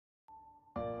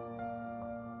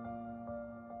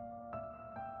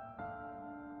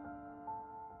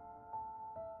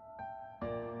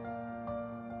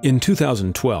In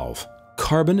 2012,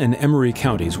 Carbon and Emery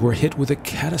counties were hit with a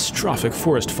catastrophic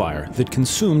forest fire that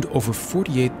consumed over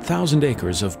 48,000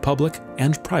 acres of public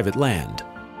and private land.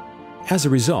 As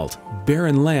a result,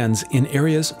 barren lands in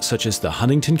areas such as the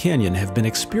Huntington Canyon have been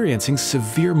experiencing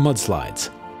severe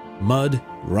mudslides. Mud,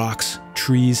 rocks,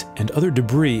 trees, and other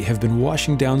debris have been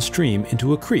washing downstream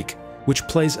into a creek, which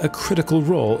plays a critical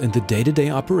role in the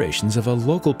day-to-day operations of a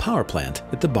local power plant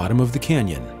at the bottom of the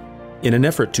canyon. In an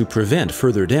effort to prevent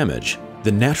further damage,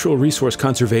 the Natural Resource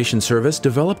Conservation Service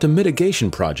developed a mitigation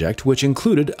project which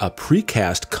included a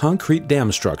precast concrete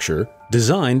dam structure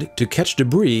designed to catch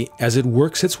debris as it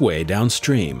works its way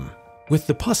downstream. With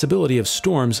the possibility of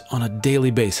storms on a daily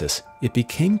basis, it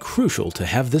became crucial to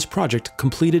have this project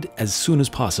completed as soon as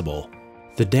possible.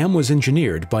 The dam was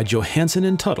engineered by Johansen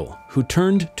and Tuttle, who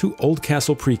turned to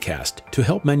Oldcastle Precast to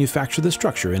help manufacture the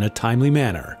structure in a timely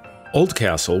manner.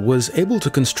 Oldcastle was able to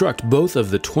construct both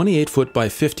of the 28-foot by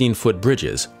 15-foot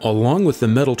bridges, along with the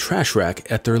metal trash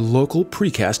rack at their local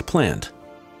precast plant.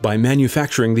 By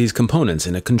manufacturing these components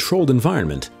in a controlled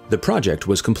environment, the project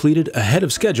was completed ahead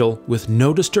of schedule with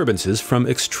no disturbances from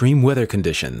extreme weather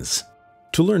conditions.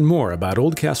 To learn more about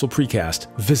Oldcastle Precast,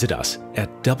 visit us at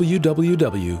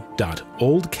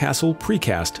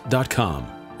www.oldcastleprecast.com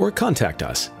or contact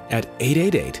us at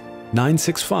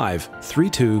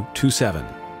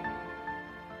 888-965-3227.